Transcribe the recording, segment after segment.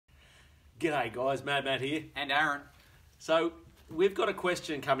G'day guys, MadMatt here. And Aaron. So we've got a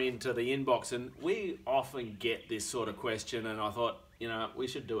question come into the inbox and we often get this sort of question, and I thought, you know, we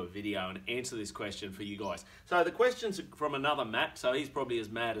should do a video and answer this question for you guys. So the question's from another Matt, so he's probably as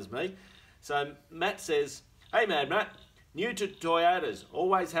mad as me. So Matt says, hey MadMatt, new to Toyotas,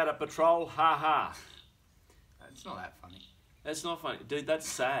 always had a patrol, ha ha. It's not that funny. That's not funny. Dude, that's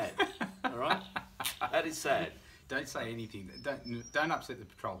sad, all right? That is sad. Don't say anything. Don't upset the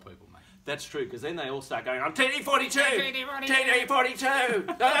patrol people, mate. That's true, because then they all start going, I'm TD42! TD42!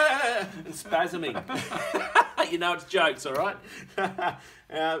 And spasming. You know it's jokes, all right?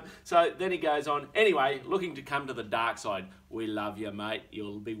 So then he goes on, anyway, looking to come to the dark side. We love you, mate.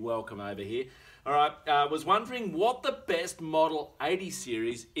 You'll be welcome over here. All right, was wondering what the best Model 80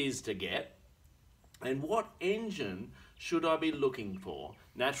 series is to get, and what engine should I be looking for?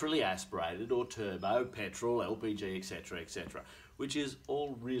 Naturally aspirated or turbo, petrol, LPG, etc., etc., which is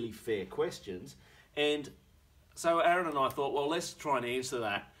all really fair questions. And so Aaron and I thought, well, let's try and answer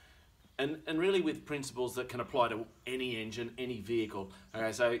that, and really with principles that can apply to any engine, any vehicle.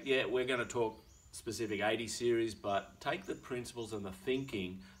 Okay, so yeah, we're going to talk specific 80 series, but take the principles and the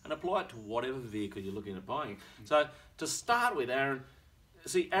thinking and apply it to whatever vehicle you're looking at buying. So to start with, Aaron,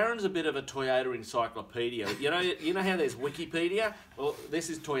 see, Aaron's a bit of a Toyota encyclopedia. You know how there's Wikipedia? Well, this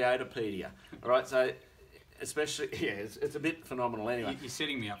is Toyotapedia. All right, so especially, yeah, it's a bit phenomenal anyway. You're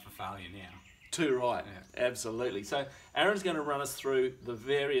setting me up for failure now. Too right, yeah. Absolutely. So Aaron's going to run us through the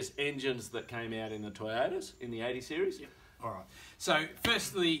various engines that came out in the Toyotas in the 80 series. Yep. All right. So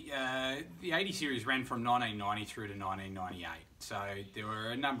firstly, the 80 series ran from 1990 through to 1998. So there were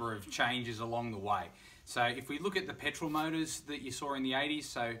a number of changes along the way. So if we look at the petrol motors that you saw in the 80s,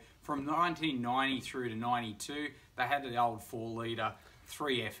 so from 1990 through to 92, they had the old 4-litre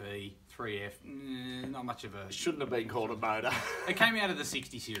 3FE, 3F, not much of a... Shouldn't have been called a motor. It came out of the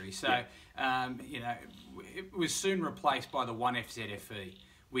 60 series, so you know, it was soon replaced by the 1FZFE,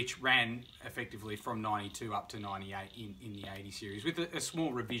 which ran effectively from 92 up to 98 in the 80 series, with a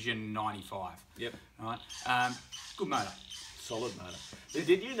small revision in 95. Yep. Right. Good motor. Solid motor.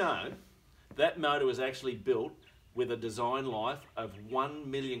 Did you know that motor was actually built with a design life of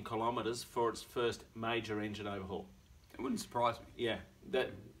 1 million kilometres for its first major engine overhaul? It wouldn't surprise me. Yeah.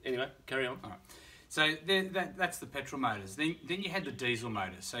 Anyway, carry on. All right. So that's the petrol motors. Then you had the diesel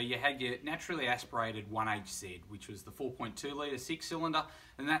motors. So you had your naturally aspirated 1HZ, which was the 4.2 litre 6-cylinder,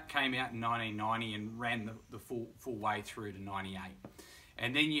 and that came out in 1990 and ran the full way through to 98.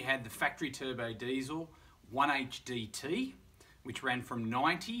 And then you had the factory turbo diesel 1HDT, which ran from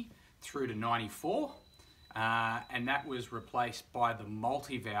 90 through to 94, and that was replaced by the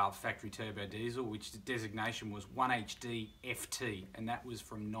multi-valve factory turbo diesel, which the designation was 1HD FT, and that was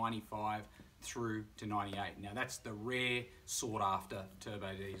from 95 through to 98. Now that's the rare sought after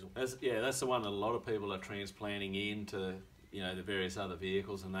turbo diesel. That's the one that a lot of people are transplanting into, you know, the various other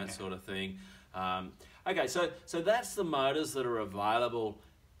vehicles and that sort of thing. Okay, so that's the motors that are available.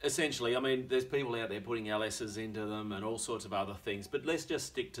 Essentially, I mean, there's people out there putting LSs into them and all sorts of other things, but let's just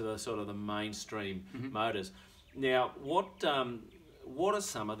stick to the sort of the mainstream motors. Now, what are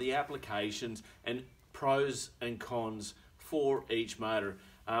some of the applications and pros and cons for each motor?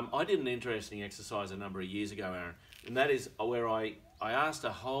 I did an interesting exercise a number of years ago, Aaron, and that is where I asked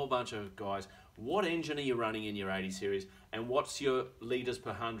a whole bunch of guys, what engine are you running in your 80 series and what's your litres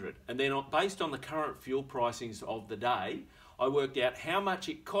per 100? And then based on the current fuel pricings of the day, I worked out how much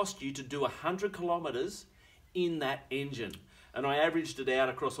it cost you to do 100 kilometres in that engine. And I averaged it out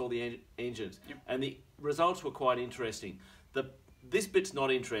across all the engines. Yep. And the results were quite interesting. This bit's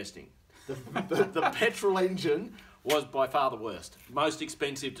not interesting. The petrol engine was by far the worst. Most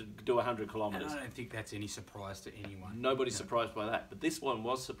expensive to do 100 kilometres. And I don't think that's any surprise to anyone. Nobody's surprised by that. But this one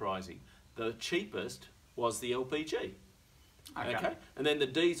was surprising. The cheapest was the LPG. Okay. And then the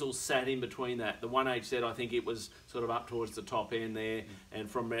diesel sat in between that. The 1HZ, I think it was sort of up towards the top end there, and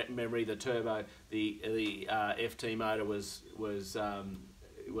from memory, the turbo, the FT motor was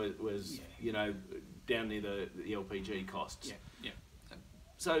you know, down near the LPG costs. Yeah, yeah.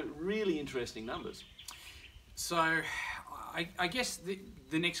 So really interesting numbers. So I guess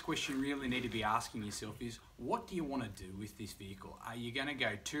the next question you really need to be asking yourself is, what do you want to do with this vehicle? Are you going to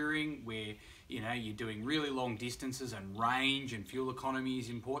go touring where, you know, you're doing really long distances and range and fuel economy is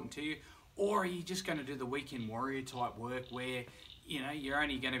important to you? Or are you just going to do the weekend warrior type work where, you know, you're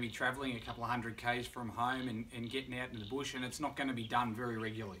only going to be travelling a couple of 100 k's from home and getting out in the bush, and it's not going to be done very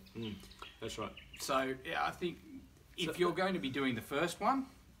regularly? That's right. So yeah, I think if you're going to be doing the first one,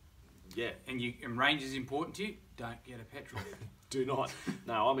 and range is important to you, don't get a petrol. Do not.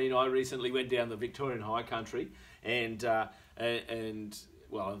 No, I mean, I recently went down the Victorian High Country and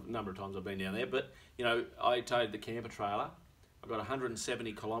well, a number of times I've been down there, but, you know, I towed the camper trailer. I got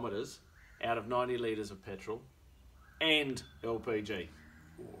 170 kilometres out of 90 litres of petrol and LPG.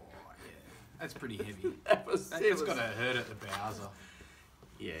 Oh, yeah. That's pretty heavy. That's got to hurt at the bowser.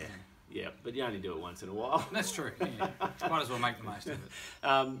 Yeah, but you only do it once in a while. That's true. Yeah. Might as well make the most of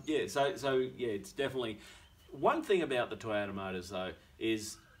it. So it's definitely... One thing about the Toyota motors, though,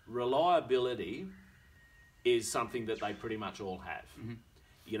 is reliability is something that they pretty much all have. Mm-hmm.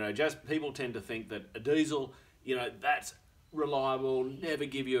 You know, just people tend to think that a diesel, you know, that's reliable, never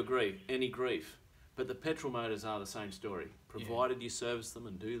give you any grief. But the petrol motors are the same story. Provided you service them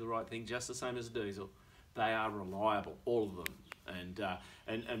and do the right thing, just the same as a diesel, they are reliable, all of them.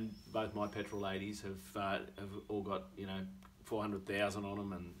 And both my petrol ladies have all got, you know, 400,000 on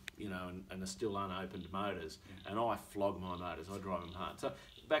them, and you know, and are still unopened motors. Yeah. And I flog my motors. I drive them hard. So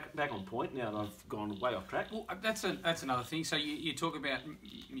back on point. Now that I've gone way off track. Well, that's another thing. So you talk about,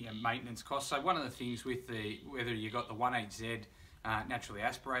 you know, maintenance costs. So one of the things with whether you got the 1.8Z naturally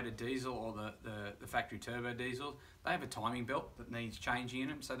aspirated diesel or the factory turbo diesel, they have a timing belt that needs changing in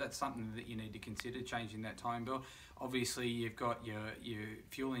them. So that's something that you need to consider, changing that timing belt. Obviously, you've got your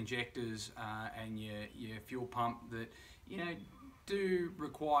fuel injectors and your fuel pump that, you know, do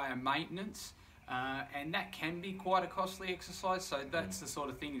require maintenance, and that can be quite a costly exercise. So that's the sort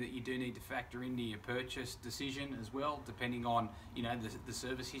of thing that you do need to factor into your purchase decision as well, depending on, you know, the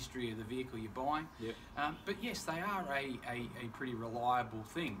service history of the vehicle you're buying. Yep. But yes, they are a pretty reliable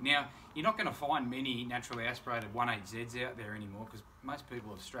thing. Now, you're not going to find many naturally aspirated 1.8Zs out there anymore, because most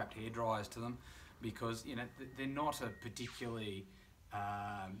people have strapped hair dryers to them, because, you know, they're not a particularly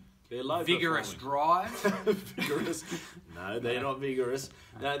they're low vigorous drive. Vigorous? No, they're not vigorous.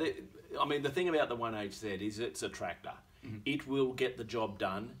 No, I mean, the thing about the 1HZ is it's a tractor. Mm-hmm. It will get the job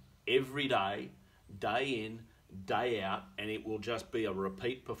done every day, day in, day out, and it will just be a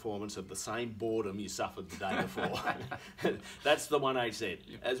repeat performance of the same boredom you suffered the day before. That's the 1HZ.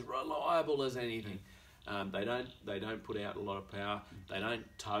 Yep. As reliable as anything. They don't put out a lot of power. They don't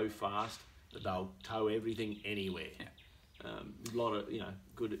tow fast. They'll tow everything anywhere. Yeah. A lot of, you know,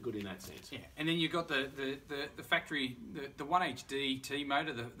 good in that sense. Yeah, and then you've got the factory, the 1HDT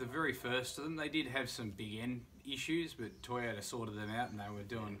motor, the very first of them. They did have some big end issues, but Toyota sorted them out, and they were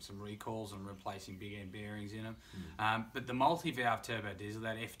doing some recalls and replacing big end bearings in them. But the multi-valve turbo diesel,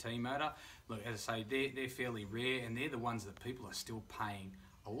 that FT motor, look, as I say, they're fairly rare, and they're the ones that people are still paying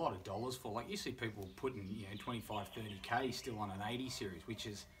a lot of dollars for. Like, you see people putting, you know, 25, 30K still on an 80 series, which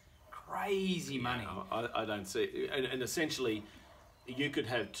is crazy money. Yeah, I don't see, and essentially you could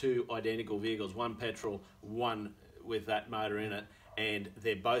have two identical vehicles, one petrol, one with that motor in it, and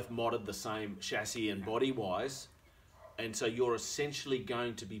they're both modded the same chassis and body wise, and so you're essentially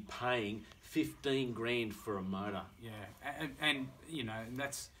going to be paying 15 grand for a motor. Yeah, and you know,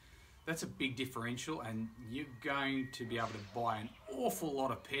 that's a big differential, and you're going to be able to buy an awful lot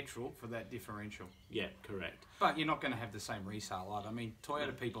of petrol for that differential. Yeah, correct. But you're not going to have the same resale life. I mean,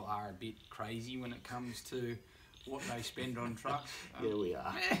 Toyota people are a bit crazy when it comes to what they spend on trucks. Yeah, we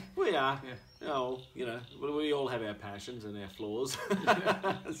are. We are. Yeah. Oh, you know, we all have our passions and our flaws.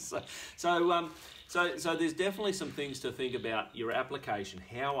 So there's definitely some things to think about your application.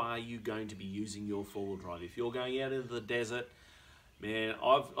 How are you going to be using your four-wheel drive? If you're going out into the desert, man,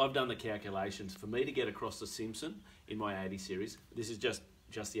 I've done the calculations. For me to get across the Simpson in my 80 series, this is just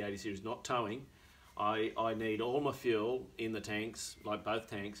the 80 series, not towing, I need all my fuel in the tanks, like both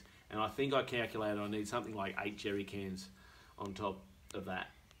tanks, and I think I calculated I need something like 8 jerry cans on top of that.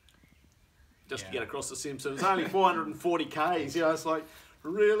 Just to get across the Simpson. It's only 440 Ks, you know, it's like,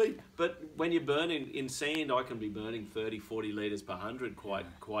 really? But when you're burning in sand, I can be burning 30, 40 litres per 100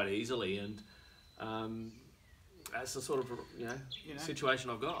 quite easily, and that's the sort of, you know, situation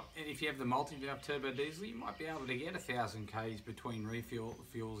I've got. And if you have the multi-valve turbo diesel, you might be able to get 1,000 Ks between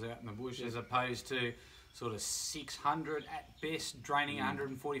refuels out in the bush, as opposed to sort of 600 at best, draining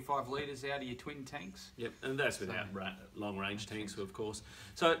 145 litres out of your twin tanks. Yep, and that's without long-range tanks, of course.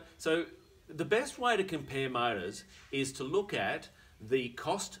 So the best way to compare motors is to look at the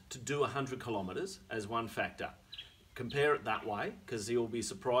cost to do 100 kilometres as one factor. Compare it that way, because you'll be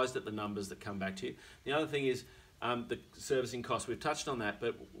surprised at the numbers that come back to you. The other thing is the servicing costs. We've touched on that,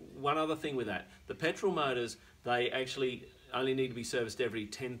 but one other thing with that, the petrol motors, they actually only need to be serviced every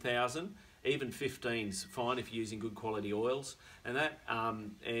 10,000. Even 15's fine if you're using good quality oils, and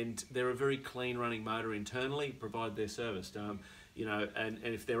they're a very clean running motor internally, provided they're serviced. You know, and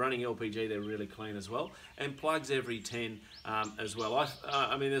if they're running LPG, they're really clean as well. And plugs every 10 as well.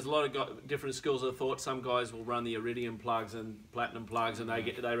 I mean, there's a lot of different schools of thought. Some guys will run the iridium plugs and platinum plugs, and they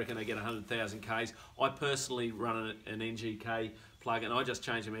reckon they get 100,000 Ks. I personally run an NGK plug in. I just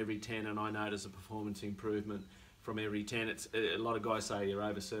change them every 10 and I notice a performance improvement from every 10. It's a lot of guys say you're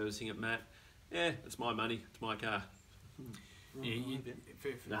over servicing it, Matt. Yeah, it's my money, it's my car.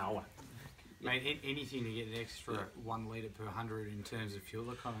 No. Mate, anything to get an extra 1 litre per 100 in terms of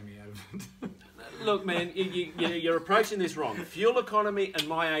fuel economy out of it. Look, man, you're approaching this wrong. Fuel economy and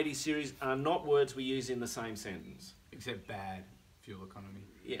my 80 series are not words we use in the same sentence. Except bad fuel economy.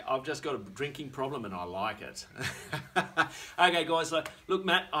 Yeah, I've just got a drinking problem and I like it. Okay, guys, so, look,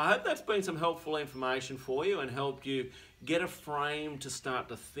 Matt, I hope that's been some helpful information for you and helped you get a frame to start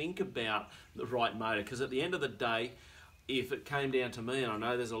to think about the right motor. Because at the end of the day, if it came down to me, and I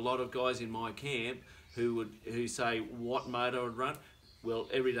know there's a lot of guys in my camp who say what motor would run, well,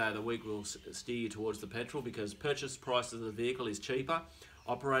 every day of the week we'll steer you towards the petrol because purchase price of the vehicle is cheaper.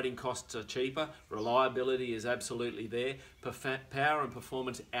 Operating costs are cheaper, reliability is absolutely there, power and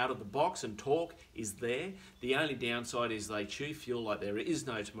performance out of the box and torque is there. The only downside is they chew fuel like there is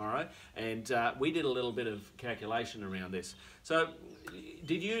no tomorrow, and we did a little bit of calculation around this. So,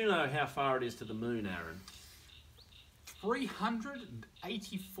 did you know how far it is to the moon, Aaron?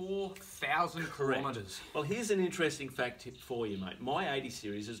 384,000 kilometres. Well, here's an interesting fact for you, mate. My 80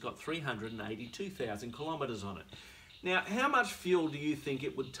 series has got 382,000 kilometres on it. Now, how much fuel do you think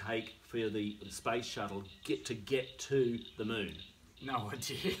it would take for the space shuttle to get to the moon? No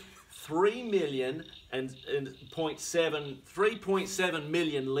idea. 3.7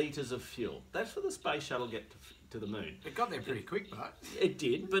 million litres of fuel. That's for the space shuttle to get to the moon. It got there pretty quick, but... It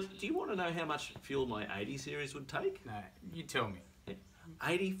did, but do you want to know how much fuel my 80 series would take? No, you tell me.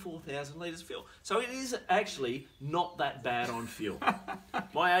 84,000 litres of fuel. So it is actually not that bad on fuel.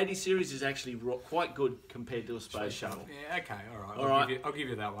 My 80 series is actually quite good compared to a space shuttle. Yeah, okay, all right. I'll give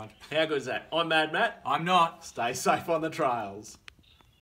you that one. How good is that? I'm MadMatt. I'm not. Stay safe on the trails.